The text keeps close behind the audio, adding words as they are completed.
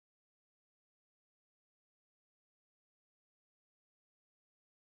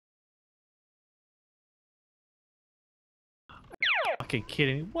fucking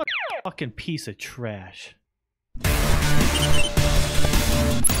kidding me? What a fucking piece of trash.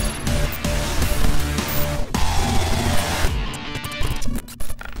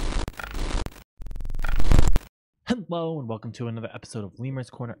 Hello and welcome to another episode of Lemur's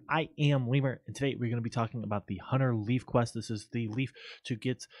Corner. I am Lemur, and today we're going to be talking about the Hunter Leaf quest. This is the leaf to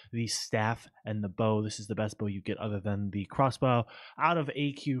get the staff and the bow. This is the best bow you get other than the crossbow out of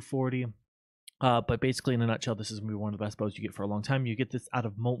AQ40. But basically, in a nutshell, this is going to be one of the best bows you get for a long time. You get this out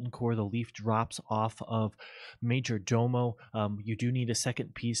of Molten Core. The leaf drops off of Major Domo. You do need a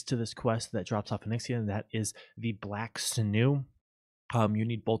second piece to this quest that drops off next year, and that is the Black Sinew. You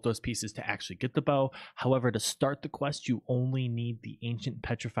need both those pieces to actually get the bow. However, to start the quest, you only need the ancient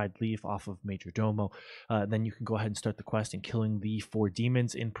petrified leaf off of Major Domo. Then you can go ahead and start the quest and killing the 4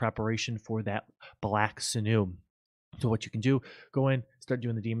 demons in preparation for that Black Sinew. So what you can do, go in, start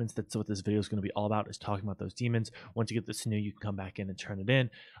doing the demons. That's what this video is going to be all about, is talking about those demons. Once you get the sinew, you can come back in and turn it in.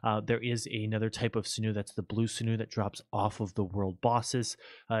 There is another type of sinew, that's the blue sinew that drops off of the world bosses.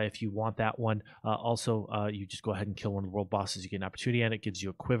 If you want that one, you just go ahead and kill one of the world bosses. You get an opportunity and it gives you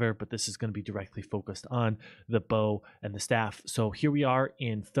a quiver, but this is going to be directly focused on the bow and the staff. So here we are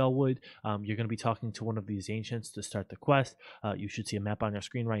in Felwood. You're going to be talking to one of these ancients to start the quest. You should see a map on your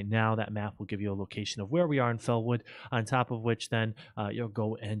screen right now. That map will give you a location of where we are in Felwood, on top of which then you'll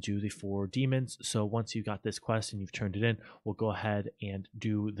go and do the 4 demons. So once you got this quest and you've turned it in, we'll go ahead and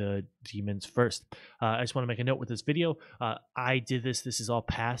do the demons first. I just want to make a note with this video. I did this is all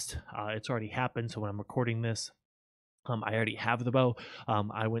past. It's already happened, so when I'm recording this, I already have the bow.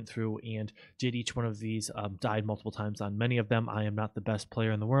 I went through and did each one of these, died multiple times on many of them. I am not the best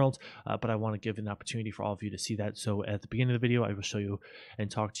player in the world, but I want to give an opportunity for all of you to see that. So at the beginning of the video, I will show you and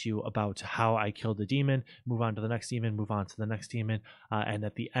talk to you about how I killed the demon, move on to the next demon, move on to the next demon, and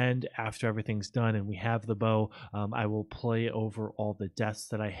at the end, after everything's done and we have the bow, I will play over all the deaths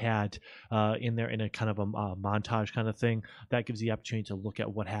that I had in there in a kind of a montage kind of thing. That gives the opportunity to look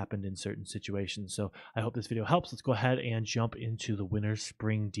at what happened in certain situations. So I hope this video helps. Let's go ahead and jump into the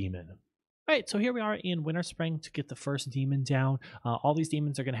Winterspring demon. All right, so here we are in Winterspring to get the first demon down. All these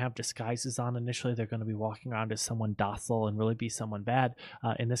demons are going to have disguises on initially. They're going to be walking around as someone docile and really be someone bad.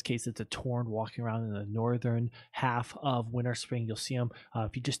 In this case, it's a Torn walking around in the northern half of Winterspring. You'll see them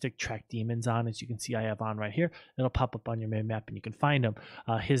if you just stick track demons on, as you can see I have on right here. It'll pop up on your main map and you can find him.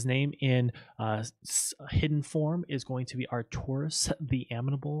 His name in hidden form is going to be Artorius the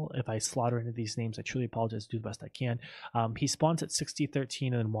Amiable. If I slaughter any of these names, I truly apologize. Do the best I can. He spawns at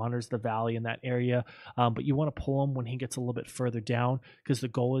 6013 and then wanders the valley in that area, but you want to pull him when he gets a little bit further down, because the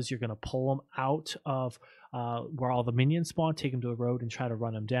goal is you're going to pull him out of where all the minions spawn, take him to the road and try to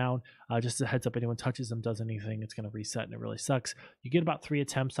run him down. Just a heads up, anyone touches him, does anything, it's going to reset and it really sucks. You get about 3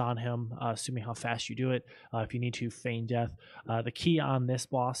 attempts on him, assuming how fast you do it. If you need to, feign death. The key on this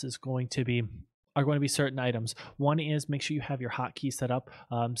boss is going to be certain items. One is make sure you have your hotkey set up.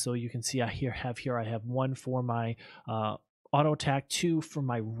 So you can see I have 1 for my auto attack, 2 for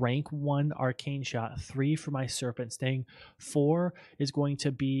my rank 1 arcane shot, 3 for my serpent sting, 4 is going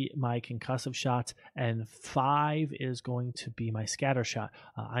to be my concussive shot, and 5 is going to be my scatter shot.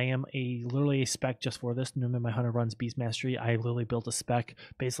 I am literally a spec just for this. Normally my hunter runs beast mastery. I literally built a spec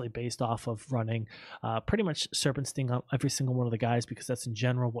basically based off of running pretty much serpent sting on every single one of the guys, because that's in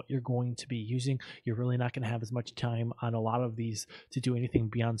general what you're going to be using. You're really not going to have as much time on a lot of these to do anything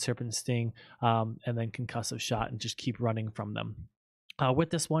beyond serpent sting and then concussive shot, and just keep running from them.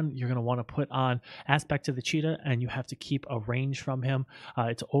 With this one, you're going to want to put on Aspect of the Cheetah, and you have to keep a range from him.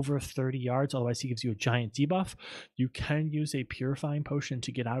 It's over 30 yards, otherwise he gives you a giant debuff. You can use a Purifying Potion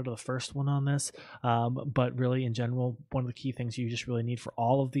to get out of the first one on this, but really in general, one of the key things you just really need for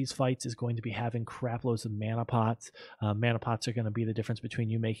all of these fights is going to be having crap loads of mana pots. Mana pots are going to be the difference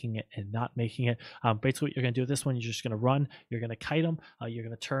between you making it and not making it. Basically what you're going to do with this one, you're just going to run, you're going to kite him, you're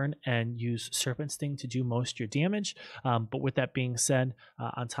going to turn and use Serpent Sting to do most of your damage. But with that being said,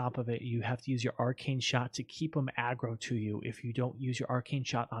 on top of it, you have to use your arcane shot to keep him aggro to you. If you don't use your arcane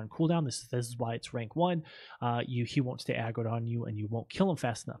shot on cooldown, this is why it's rank 1, he won't stay aggroed on you and you won't kill him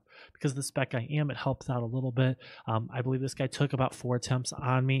fast enough. Because of the spec I am, it helps out a little bit. I believe this guy took about 4 attempts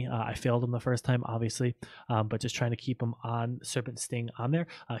on me. I failed him the first time, obviously, but just trying to keep him on Serpent Sting on there.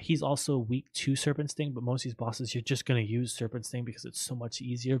 He's also weak to Serpent Sting, but most of these bosses, you're just going to use Serpent Sting because it's so much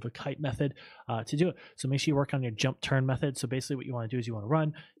easier of a kite method to do it. So make sure you work on your jump turn method. So basically what you want to do is you want to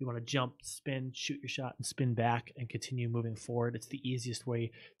run, you want to jump, spin, shoot your shot, and spin back and continue moving forward. It's the easiest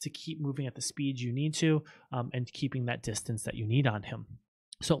way to keep moving at the speed you need to and keeping that distance that you need on him.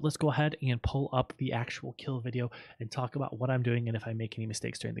 So let's go ahead and pull up the actual kill video and talk about what I'm doing and if I make any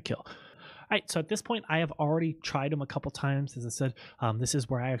mistakes during the kill. All right, so at this point, I have already tried him a couple times. As I said, this is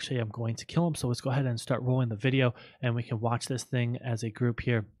where I actually am going to kill him. So let's go ahead and start rolling the video, and we can watch this thing as a group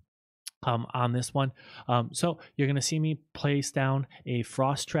here. On this one. So you're going to see me place down a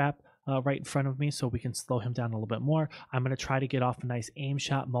frost trap right in front of me so we can slow him down a little bit more. I'm going to try to get off a nice aim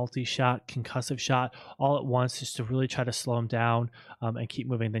shot, multi-shot, concussive shot all at once just to really try to slow him down and keep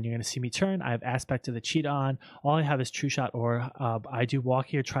moving. Then you're going to see me turn. I have aspect of the cheetah on. All I have is true shot, or I do walk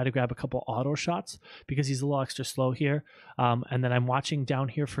here, try to grab a couple auto shots because he's a little extra slow here. And then I'm watching down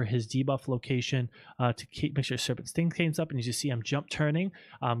here for his debuff location to make sure Serpent Sting came up. And as you see, I'm jump turning.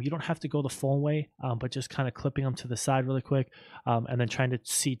 You don't have to go the full way, but just kind of clipping him to the side really quick, and then trying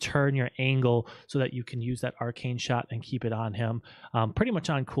to turn your angle so that you can use that arcane shot and keep it on him. Pretty much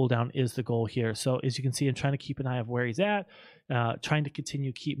on cooldown is the goal here. So as you can see, I'm trying to keep an eye of where he's at, trying to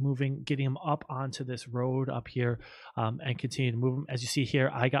keep moving, getting him up onto this road up here, and continue to move him. As you see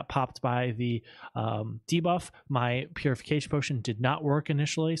here, I got popped by the debuff. My purification potion did not work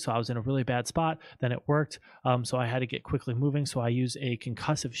initially, so I was in a really bad spot. Then it worked, so I had to get quickly moving. So I use a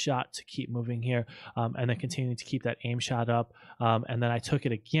concussive shot to keep moving here, and then continuing to keep that aim shot up. And then I took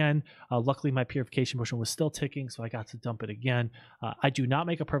it again. Luckily, my purification potion was still ticking, so I got to dump it again. I do not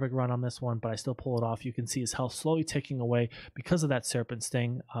make a perfect run on this one, but I still pull it off. You can see his health slowly ticking away because of that Serpent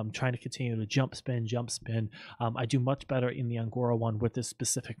Sting. I'm trying to continue to jump spin. I do much better in the Angora one with this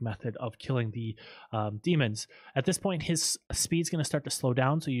specific method of killing the demons. At this point, his speed's going to start to slow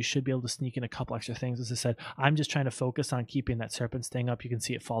down, so you should be able to sneak in a couple extra things. As I said, I'm just trying to focus on keeping that Serpent Sting up. You can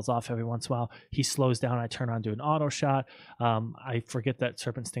see it falls off every once in a while. He slows down. I turn on to an auto shot. I forget that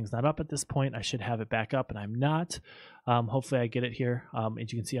Serpent Sting's not up at this point. I should have it back up, and I'm not. Hopefully I get it here.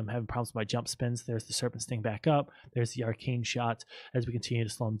 As you can see, I'm having problems with my jump spins. There's the Serpent Sting back up. There's the arcane shot. As we continue to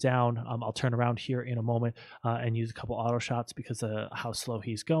slow him down, I'll turn around here in a moment and use a couple auto shots because of how slow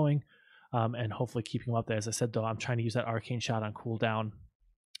he's going, and hopefully keeping him up there. As I said, though, I'm trying to use that arcane shot on cooldown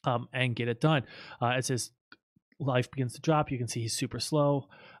and get it done. As his life begins to drop, you can see he's super slow.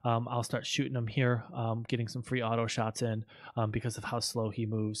 I'll start shooting him here, getting some free auto shots in because of how slow he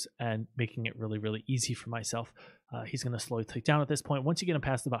moves and making it really, really easy for myself. He's going to slowly take down at this point. Once you get him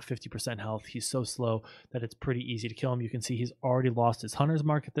past about 50% health, he's so slow that it's pretty easy to kill him. You can see he's already lost his Hunter's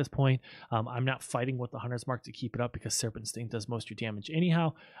Mark at this point. I'm not fighting with the Hunter's Mark to keep it up because Serpent Sting does most of your damage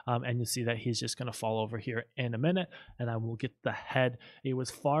anyhow. And you'll see that he's just going to fall over here in a minute, and I will get the head. It was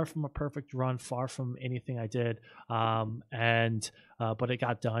far from a perfect run, far from anything I did, but it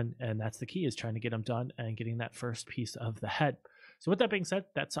got done, and that's the key, is trying to get him done and getting that first piece of the head. So with that being said,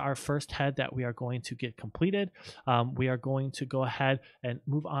 that's our first head that we are going to get completed. We are going to go ahead and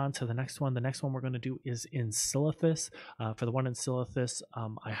move on to the next one. The next one we're going to do is in Silithus. For the one in Silithus,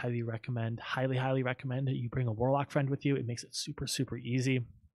 I highly recommend that you bring a Warlock friend with you. It makes it super, super easy.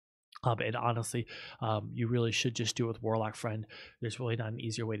 And honestly, you really should just do it with Warlock friend. There's really not an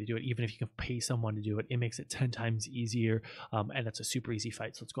easier way to do it. Even if you can pay someone to do it, it makes it 10 times easier, and it's a super easy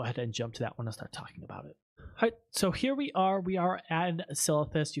fight. So let's go ahead and jump to that one and start talking about it. All right, so here we are at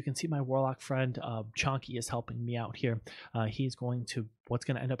Silithus. You can see my Warlock friend, Chonky, is helping me out here. What's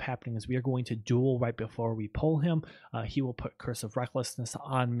going to end up happening is we are going to duel right before we pull him. He will put Curse of Recklessness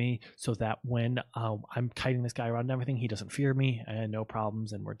on me so that when I'm kiting this guy around and everything, he doesn't fear me and no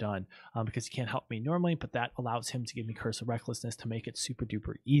problems, and we're done. Because he can't help me normally, but that allows him to give me Curse of Recklessness to make it super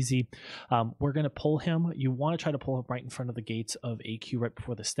duper easy. We're going to pull him. You want to try to pull him right in front of the gates of AQ, right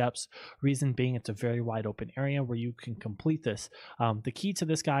before the steps. Reason being, it's a very wide open area where you can complete this. The key to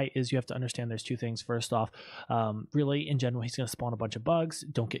this guy is you have to understand there's two things. First off, really in general, he's going to spawn a bunch of bugs.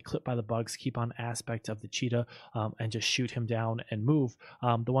 Don't get clipped by the bugs. Keep on aspect of the cheetah and just shoot him down and move.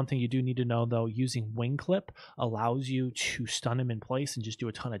 The one thing you do need to know, though, using wing clip allows you to stun him in place and just do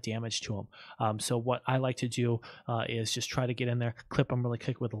a ton of damage to him. So what I like to do is just try to get in there, clip him really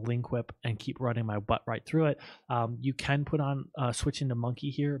quick with a link whip, and keep running my butt right through it. You can put on switch into monkey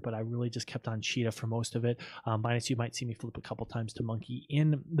here, but I really just kept on cheetah for most of it. Minus you might see me flip a couple times to monkey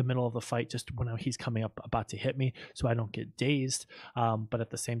in the middle of the fight, just when he's coming up about to hit me, so I don't get dazed. But at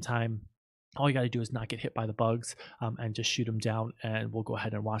the same time, all you got to do is not get hit by the bugs and just shoot them down, and we'll go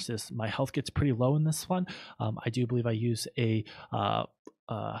ahead and watch this. My health gets pretty low in this one. I do believe I use a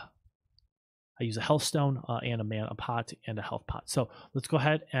health stone and a mana pot and a health pot. So let's go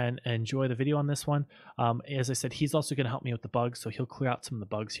ahead and enjoy the video on this one. As I said, he's also going to help me with the bugs, so he'll clear out some of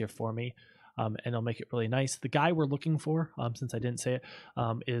the bugs here for me. And it'll make it really nice. The guy we're looking for, since I didn't say it,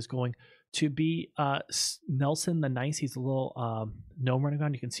 is going to be Nelson the Nice. He's a little gnome running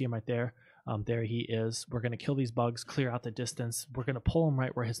around. You can see him right there. There he is. We're going to kill these bugs, clear out the distance. We're going to pull him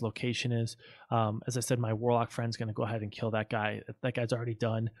right where his location is. As I said, my warlock friend's going to go ahead and kill that guy. That guy's already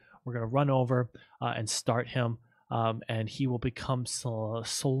done. We're going to run over and start him. And he will become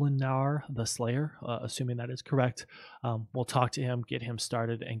Solenor the Slayer, assuming that is correct. We'll talk to him, get him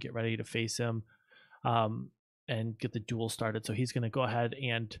started, and get ready to face him and get the duel started. So he's going to go ahead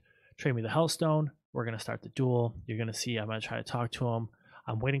and trade me the Hellstone. We're going to start the duel. You're going to see I'm going to try to talk to him.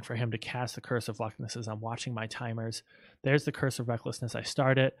 I'm waiting for him to cast the Curse of Recklessness. I'm watching my timers. There's the Curse of Recklessness. I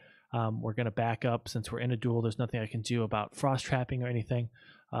start it. We're going to back up. Since we're in a duel, there's nothing I can do about frost trapping or anything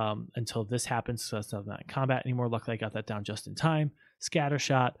until this happens. So that's not in combat anymore. Luckily, I got that down just in time. Scatter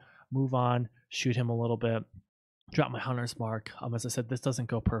shot, move on, shoot him a little bit. Drop my Hunter's Mark. As I said, this doesn't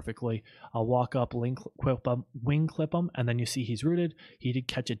go perfectly. I'll walk up, wing clip him, and then you see he's rooted. He did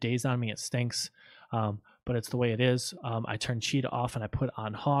catch a daze on me. It stinks, but it's the way it is. I turn Cheetah off and I put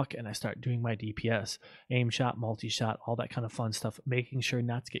on Hawk and I start doing my DPS. Aim shot, multi-shot, all that kind of fun stuff. Making sure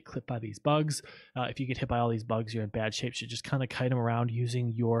not to get clipped by these bugs. If you get hit by all these bugs, you're in bad shape. So just kind of kite them around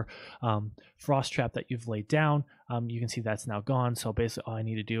using your frost trap that you've laid down. You can see that's now gone. So basically all I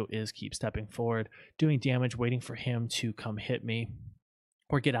need to do is keep stepping forward, doing damage, waiting for him to come hit me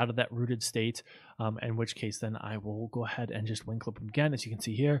or get out of that rooted state, in which case then I will go ahead and just wing clip him again. As you can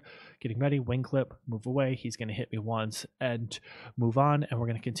see here, getting ready, wing clip, move away. He's going to hit me once and move on, and we're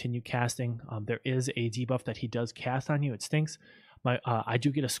going to continue casting. There is a debuff that he does cast on you. It stinks. I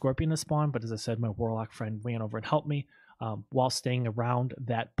do get a scorpion to spawn, but as I said, my warlock friend ran over and helped me. While staying around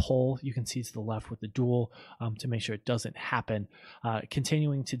that pole, you can see to the left with the duel to make sure it doesn't happen.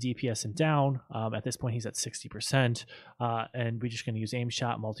 Continuing to DPS him down. At this point, he's at 60%, and we're just going to use aim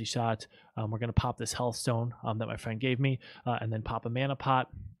shot, multi-shot. We're going to pop this health stone that my friend gave me, and then pop a mana pot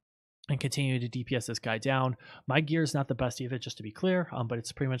and continue to DPS this guy down. My gear is not the best either, just to be clear, but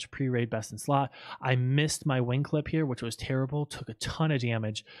it's pretty much pre-raid best in slot. I missed my wing clip here, which was terrible, took a ton of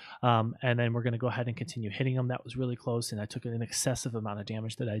damage, and then we're going to go ahead and continue hitting him. That was really close, and I took an excessive amount of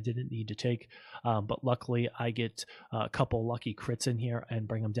damage that I didn't need to take, but luckily I get a couple lucky crits in here and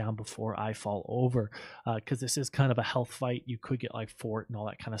bring him down before I fall over, because this is kind of a health fight. You could get like fort and all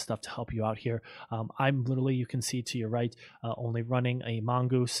that kind of stuff to help you out here. I'm literally, you can see to your right, only running a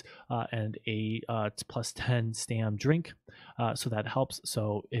mongoose and a plus 10 stam drink, so that helps.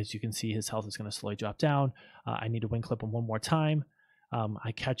 So as you can see, his health is going to slowly drop down. I need to wing clip him one more time.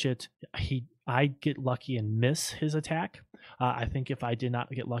 I catch it. I get lucky and miss his attack. I think if I did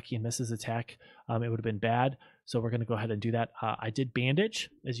not get lucky and miss his attack, it would have been bad. So we're going to go ahead and do that. I did bandage,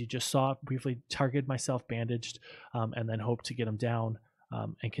 as you just saw, briefly targeted myself, bandaged, and then hope to get him down.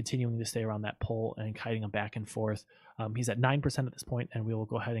 And continuing to stay around that pole and kiting him back and forth. He's at 9% at this point, and we will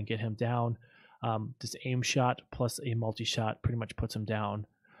go ahead and get him down. This aim shot plus a multi-shot pretty much puts him down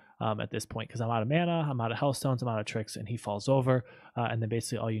at this point, because I'm out of mana, I'm out of hellstones, I'm out of tricks, and he falls over. And then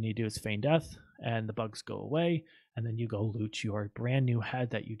basically all you need to do is feign death, and the bugs go away, and then you go loot your brand new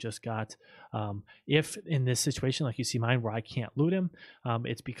head that you just got. If in this situation, like you see mine, where I can't loot him,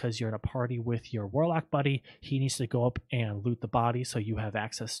 it's because you're in a party with your warlock buddy. He needs to go up and loot the body, so you have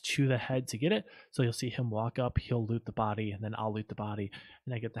access to the head to get it. So you'll see him walk up, he'll loot the body, and then I'll loot the body,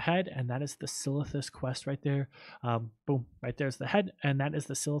 and I get the head, and that is the Silithus quest right there. Boom, right there's the head, and that is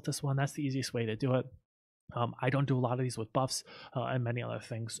the Silithus one. That's the easiest way to do it. I don't do a lot of these with buffs and many other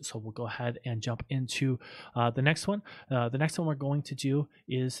things, so we'll go ahead and jump into the next one. The next one we're going to do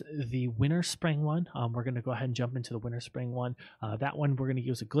is the Winterspring one. We're going to go ahead and jump into the Winterspring one. That one we're going to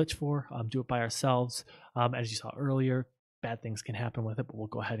use a glitch for, do it by ourselves. As you saw earlier, bad things can happen with it, but we'll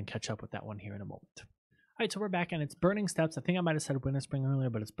go ahead and catch up with that one here in a moment. All right, so we're back, and it's Burning Steps. I think I might have said Winterspring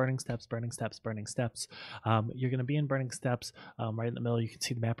earlier, but it's Burning Steps, Burning Steps, Burning Steps. You're going to be in Burning Steps right in the middle. You can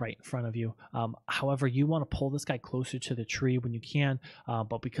see the map right in front of you. However, you want to pull this guy closer to the tree when you can,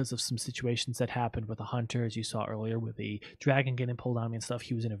 but because of some situations that happened with a hunter, as you saw earlier, with a dragon getting pulled on me and stuff,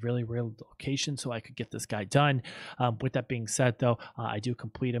 he was in a really real location, so I could get this guy done. With that being said, though, I do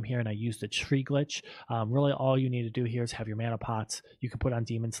complete him here, and I use the tree glitch. Really, all you need to do here is have your mana pots. You can put on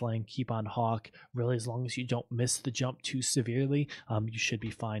Demon Slaying, keep on Hawk. Really, as long as you don't miss the jump too severely, you should be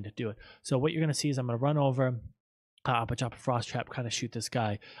fine to do it. So what you're going to see is I'm going to run over, I'm gonna drop a frost trap, kind of shoot this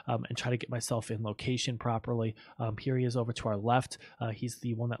guy, and try to get myself in location properly. Here he is over to our left. He's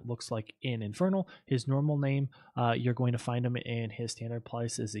the one that looks like in Infernal. His normal name, you're going to find him in his standard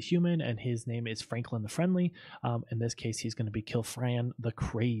place as a human, and his name is Franklin the Friendly. In this case, he's going to be Klinfran the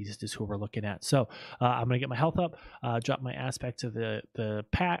Crazed is who we're looking at. So I'm going to get my health up, drop my aspect of the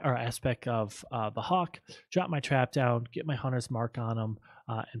pack, or aspect of the hawk, drop my trap down, get my hunter's mark on him,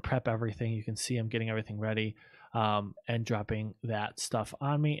 and prep everything. You can see I'm getting everything ready. and dropping that stuff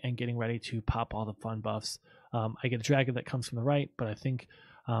on me and getting ready to pop all the fun buffs. I get a dragon that comes from the right, but I think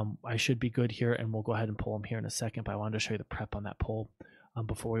I should be good here, and we'll go ahead and pull him here in a second, but I wanted to show you the prep on that pull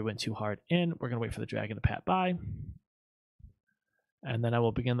before we went too hard in. We're going to wait for the dragon to pat by, and then I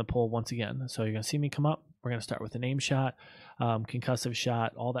will begin the pull once again. So you're going to see me come up. We're going to start with a name shot, concussive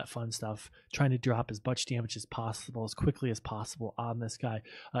shot, all that fun stuff, trying to drop as much damage as possible, as quickly as possible on this guy.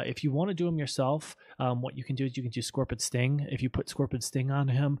 If you want to do him yourself, what you can do is you can do Scorpid Sting. If you put Scorpid Sting on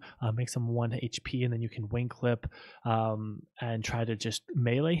him, makes him 1 HP, and then you can wing clip and try to just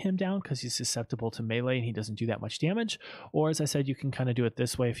melee him down because he's susceptible to melee and he doesn't do that much damage. Or as I said, you can kind of do it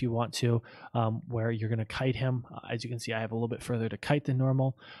this way if you want to, where you're going to kite him. As you can see, I have a little bit further to kite than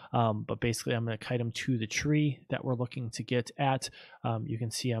normal, but basically I'm going to kite him to the tree that we're looking to get at. You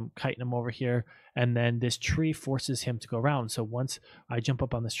can see I'm kiting him over here, and then this tree forces him to go around. So once I jump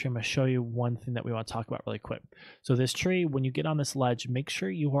up on this tree, I'm going to show you one thing that we want to talk about really quick. So this tree, when you get on this ledge, make sure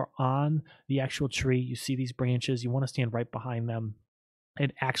you are on the actual tree. You see these branches, you want to stand right behind them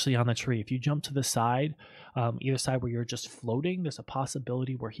and actually on the tree. If you jump to the side, either side where you're just floating, there's a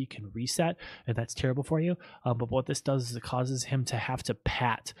possibility where he can reset, and that's terrible for you. But what this does is it causes him to have to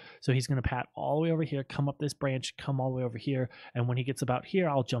pat. So he's going to pat all the way over here, come up this branch, come all the way over here, and when he gets about here,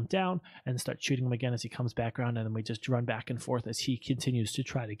 I'll jump down and start shooting him again as he comes back around, and then we just run back and forth as he continues to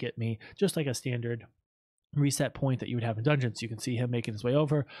try to get me, just like a standard reset point that you would have in dungeons. You can see him making his way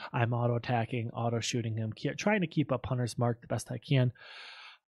over. I'm auto attacking, auto shooting him, trying to keep up Hunter's Mark the best I can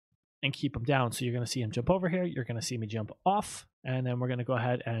and keep him down. So you're going to see him jump over here, you're going to see me jump off, and then we're going to go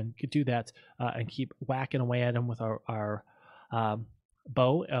ahead and do that and keep whacking away at him with our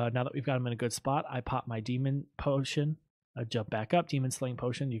bow. Now that we've got him in a good spot, I pop my demon potion. I jump back up, demon slaying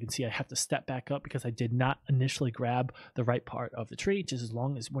potion. You can see I have to step back up because I did not initially grab the right part of the tree. Just as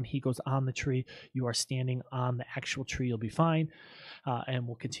long as when he goes on the tree, you are standing on the actual tree, you'll be fine. And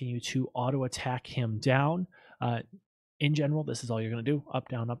we'll continue to auto attack him down. In general, this is all you're going to do. Up,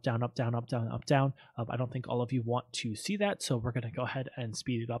 down, up, down, up, down, up, down, up, down. I don't think all of you want to see that, so we're going to go ahead and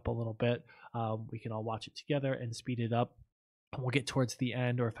speed it up a little bit. We can all watch it together and speed it up. We'll get towards the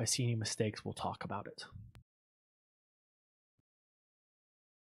end, or if I see any mistakes, we'll talk about it.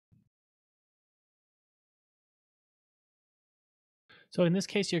 So in this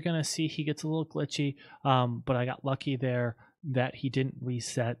case, you're going to see he gets a little glitchy, but I got lucky there that he didn't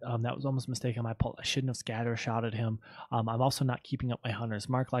reset. That was almost a mistake on my part. I shouldn't have scatter shotted him. I'm also not keeping up my Hunter's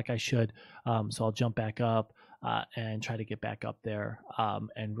Mark like I should, so I'll jump back up and try to get back up there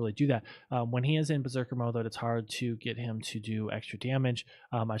and really do that. When he is in Berserker mode, though, it's hard to get him to do extra damage.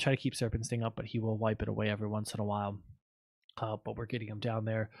 I try to keep Serpent Sting up, but he will wipe it away every once in a while. But we're getting him down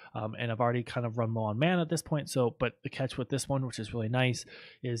there, and I've already kind of run low on mana at this point. So, but the catch with this one, which is really nice,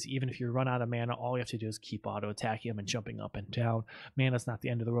 is even if you run out of mana, all you have to do is keep auto attacking him and jumping up and down. Mana's not the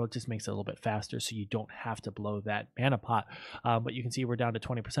end of the road; it just makes it a little bit faster, so you don't have to blow that mana pot. But you can see we're down to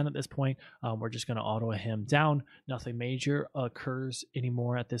 20% at this point. We're just going to auto him down. Nothing major occurs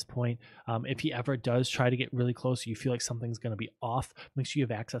anymore at this point. If he ever does try to get really close, you feel like something's going to be off, make sure you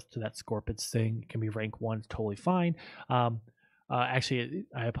have access to that Scorpid Sting. It can be rank 1, totally fine. Actually,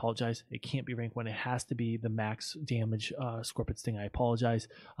 I apologize. It can't be rank 1. It has to be the max damage Scorpid Sting. I apologize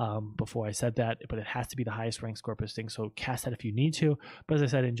before I said that, but it has to be the highest rank Scorpid Sting. So cast that if you need to. But as I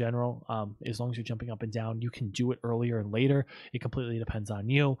said, in general, as long as you're jumping up and down, you can do it earlier and later. It completely depends on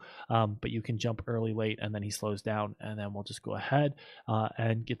you. But you can jump early, late, and then he slows down. And then we'll just go ahead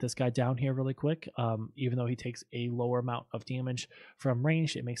and get this guy down here really quick. Even though he takes a lower amount of damage from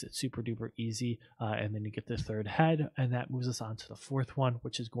range, it makes it super duper easy. And then you get the third head, and that moves us on to the fourth one,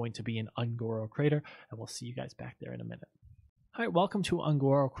 which is going to be an Ungoro Crater, and we'll see you guys back there in a minute. All right, welcome to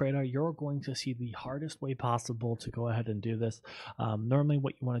Ungoro Crater. You're going to see the hardest way possible to go ahead and do this. Normally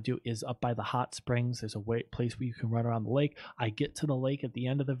what you want to do is up by the hot springs. There's a place where you can run around the lake. I get to the lake at the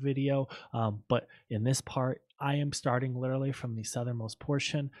end of the video, but in this part, I am starting literally from the southernmost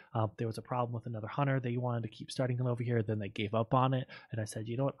portion. There was a problem with another hunter. They wanted to keep starting it over here. Then they gave up on it. And I said,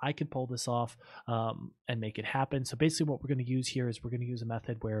 you know what? I can pull this off and make it happen. So basically what we're going to use here is we're going to use a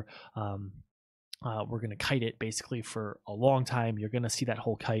method where we're going to kite it basically for a long time. You're going to see that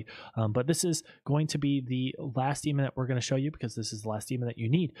whole kite. But this is going to be the last demon that we're going to show you because this is the last demon that you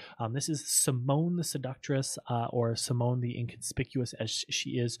need. This is Simone the Seductress, or Simone the Inconspicuous, as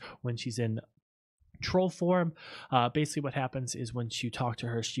she is when she's in troll form. Basically what happens is when you talk to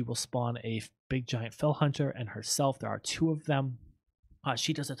her, she will spawn a big giant fell hunter and herself. There are two of them.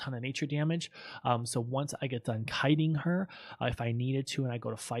 She does a ton of nature damage. So once I get done kiting her, if I needed to and I go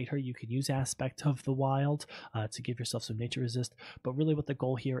to fight her, you can use Aspect of the Wild to give yourself some nature resist. But really what the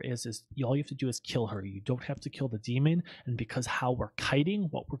goal here is all you have to do is kill her. You don't have to kill the demon. And because how we're kiting,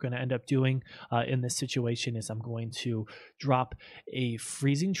 what we're going to end up doing in this situation is I'm going to drop a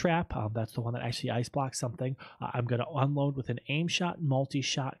freezing trap. That's the one that actually ice blocks something. I'm going to unload with an aim shot,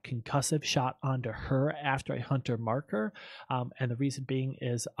 multi-shot, concussive shot onto her after I hunter marker. And the reason being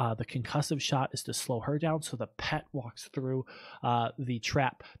is the concussive shot is to slow her down so the pet walks through the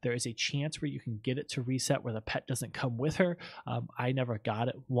trap. There is a chance where you can get it to reset where the pet doesn't come with her. I never got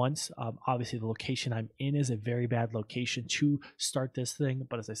it once. Obviously the location I'm in is a very bad location to start this thing,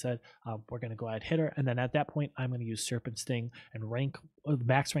 but as I said, we're going to go ahead and hit her, and then at that point I'm going to use Serpent Sting and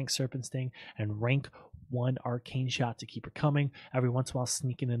max rank Serpent Sting and rank 1 arcane shot to keep her coming, every once in a while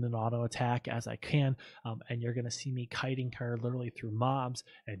sneaking in an auto attack as I can, and you're going to see me kiting her literally through mobs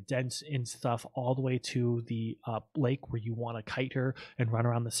and dents and stuff all the way to the lake where you want to kite her and run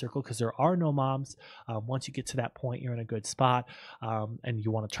around the circle because there are no mobs. Once you get to that point, you're in a good spot, and you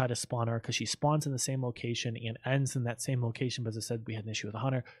want to try to spawn her because she spawns in the same location and ends in that same location. But as I said, we had an issue with a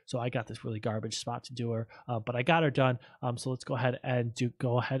hunter, so I got this really garbage spot to do her, but I got her done. So let's go ahead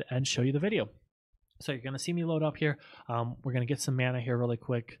and show you the video. So you're going to see me load up here. We're going to get some mana here really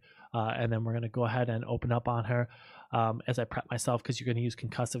quick, and then we're going to go ahead and open up on her as I prep myself because you're going to use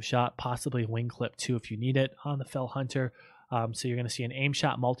Concussive Shot, possibly Wing Clip too if you need it on the Fell Hunter. So you're going to see an aim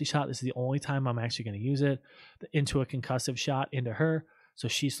shot, multi-shot. This is the only time I'm actually going to use it. Into a concussive shot into her. So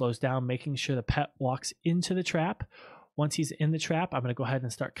she slows down, making sure the pet walks into the trap. Once he's in the trap, I'm going to go ahead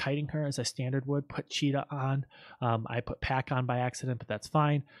and start kiting her as I standard would. Put Cheetah on. I put Pack on by accident, but that's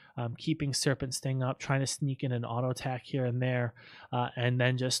fine. Keeping Serpent Sting up, trying to sneak in an auto attack here and there, and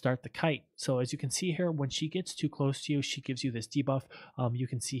then just start the kite. So as you can see here, when she gets too close to you, she gives you this debuff. You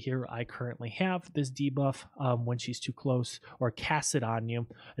can see here I currently have this debuff when she's too close or casts it on you.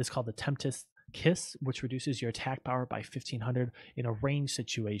 It's called the Tempest Kiss, which reduces your attack power by 1500 in a range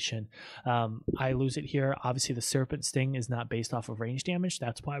situation. I lose it here. Obviously the Serpent Sting is not based off of range damage.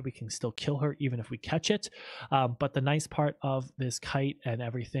 That's why we can still kill her even if we catch it. But the nice part of this kite and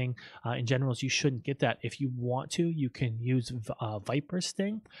everything in general is you shouldn't get that. If you want to, you can use Viper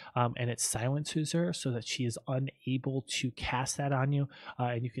Sting, and it silences her so that she is unable to cast that on you,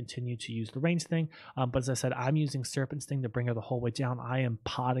 and you continue to use the range thing. But as I said, I'm using Serpent Sting to bring her the whole way down. I am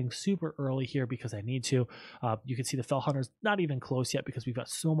potting super early here because I need to. You can see the Fell Hunter's not even close yet because we've got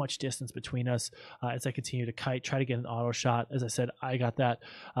so much distance between us. As I continue to kite, try to get an auto shot. As I said, I got that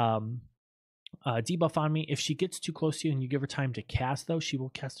debuff on me. If she gets too close to you and you give her time to cast, though, she will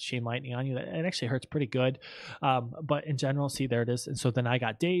cast a Chain Lightning on you. It actually hurts pretty good, but in general, see, there it is. And so then I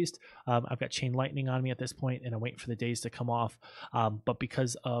got dazed. I've got Chain Lightning on me at this point, and I'm waiting for the daze to come off. But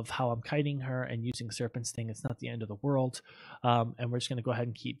because of how I'm kiting her and using Serpent Sting, it's not the end of the world. And we're just going to go ahead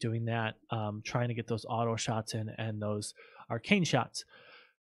and keep doing that, trying to get those auto shots in and those arcane shots.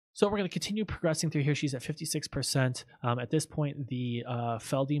 So we're going to continue progressing through here. She's at 56%. At this point, the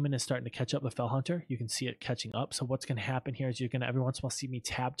Fell Demon is starting to catch up with Fell Hunter. You can see it catching up. So what's going to happen here is you're going to every once in a while see me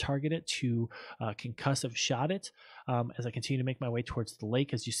tab target it to concussive shot it as I continue to make my way towards the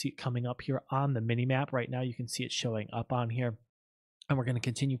lake. As you see it coming up here on the mini map right now, you can see it showing up on here. And we're going to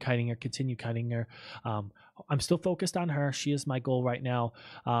continue kiting her. I'm still focused on her. She is my goal right now.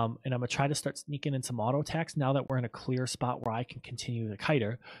 And I'm going to try to start sneaking in some auto attacks now that we're in a clear spot where I can continue to kite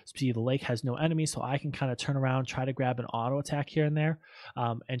her. See, the lake has no enemies, so I can kind of turn around, try to grab an auto attack here and there,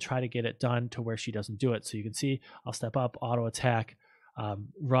 and try to get it done to where she doesn't do it. So you can see I'll step up, auto attack,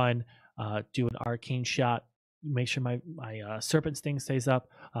 run, do an arcane shot, make sure my Serpent Sting stays up.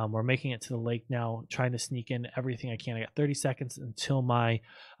 We're making it to the lake now, trying to sneak in everything I can. I got 30 seconds until my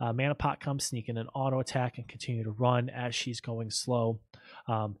mana pot comes, sneak in an auto attack and continue to run as she's going slow.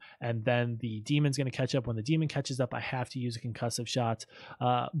 And then the demon's going to catch up. When the demon catches up, I have to use a concussive shot.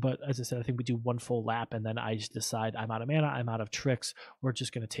 But as I said, I think we do one full lap, and then I just decide I'm out of mana, I'm out of tricks. We're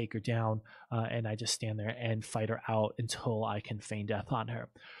just going to take her down, and I just stand there and fight her out until I can feign death on her.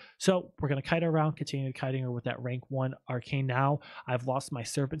 So we're going to kite her around, continue kiting her with that rank 1 arcane. Now I've lost my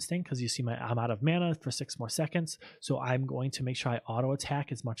Serpent Sting because you see I'm out of mana for 6 more seconds. So I'm going to make sure I auto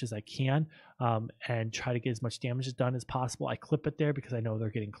attack as much as I can and try to get as much damage done as possible. I clip it there because I know they're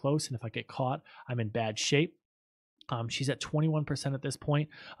getting close, and if I get caught, I'm in bad shape. She's at 21% at this point.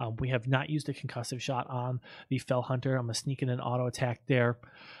 We have not used a concussive shot on the Fell Hunter. I'm going to sneak in an auto attack there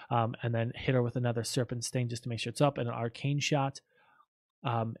and then hit her with another Serpent Sting just to make sure it's up, and an arcane shot.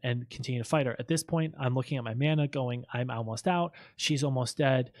 and continue to fight her. At this point, I'm looking at my mana going, I'm almost out. She's almost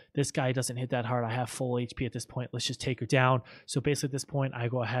dead. This guy doesn't hit that hard. I have full HP at this point. Let's just take her down. So basically at this point, I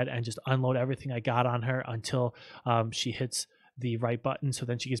go ahead and just unload everything I got on her until she hits the right button. So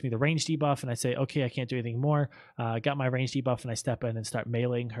then she gives me the range debuff and I say, okay, I can't do anything more. I got my range debuff and I step in and start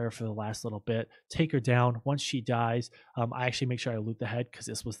meleeing her for the last little bit, take her down. Once she dies, I actually make sure I loot the head, because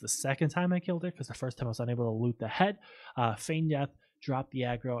this was the second time I killed her, because the first time I was unable to loot the head. Feign death, drop the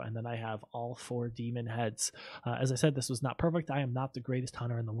aggro, and then I have all 4 demon heads. As I said, this was not perfect. I am not the greatest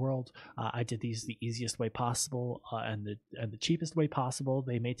hunter in the world. I did these the easiest way possible and the cheapest way possible.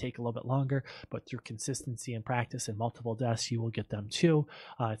 They may take a little bit longer, but through consistency and practice and multiple deaths, you will get them too.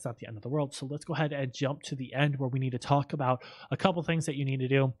 It's not the end of the world. So let's go ahead and jump to the end, where we need to talk about a couple things that you need to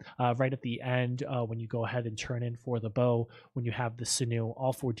do right at the end when you go ahead and turn in for the bow, when you have the sinew,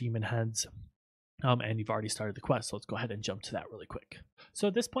 all 4 demon heads. And you've already started the quest, so let's go ahead and jump to that really quick. So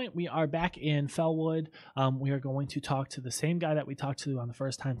at this point, we are back in Felwood. We are going to talk to the same guy that we talked to on the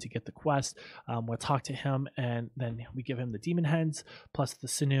first time to get the quest. We'll talk to him, and then we give him the demon heads plus the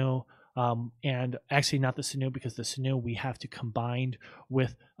sinew. And actually not the sinew, because the sinew we have to combine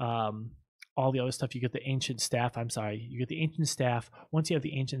with all the other stuff. You get the ancient staff. You get the ancient staff. Once you have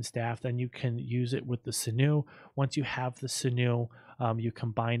the ancient staff, then you can use it with the sinew. Once you have the sinew, you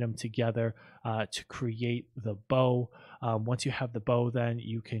combine them together to create the bow. Once you have the bow, then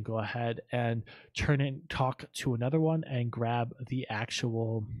you can go ahead and talk to another one and grab the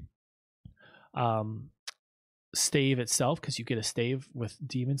actual stave itself, because you get a stave with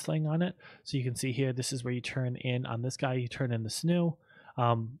demon slaying on it. So you can see here, this is where you turn in on this guy, you turn in the sinew.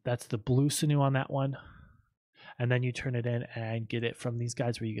 That's the blue sinew on that one. And then you turn it in and get it from these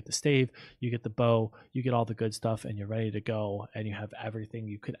guys, where you get the stave, you get the bow, you get all the good stuff, and you're ready to go, and you have everything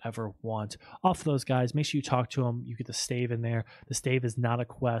you could ever want off of those guys. Make sure you talk to them. You get the stave in there. The stave is not a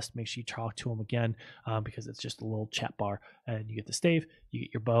quest. Make sure you talk to them again, because it's just a little chat bar, and you get the stave, you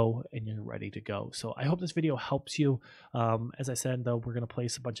get your bow, and you're ready to go. So I hope this video helps you. As I said, though, we're going to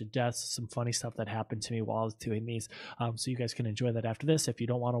place a bunch of deaths, some funny stuff that happened to me while I was doing these, so you guys can enjoy that after this. If you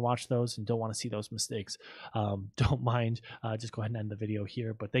don't want to watch those and don't want to see those mistakes, don't mind, just go ahead and end the video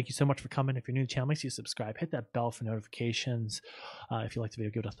here. But thank you so much for coming. If you're new to the channel, make sure you subscribe, hit that bell for notifications. If you like the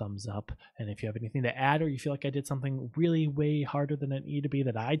video, give it a thumbs up, and if you have anything to add, or you feel like I did something really way harder than it needed to be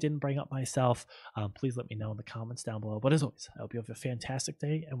that I didn't bring up myself, please let me know in the comments down below. But as always, I hope you have a fantastic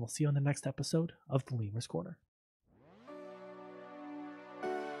day, and we'll see you on the next episode of the Lemur's Corner.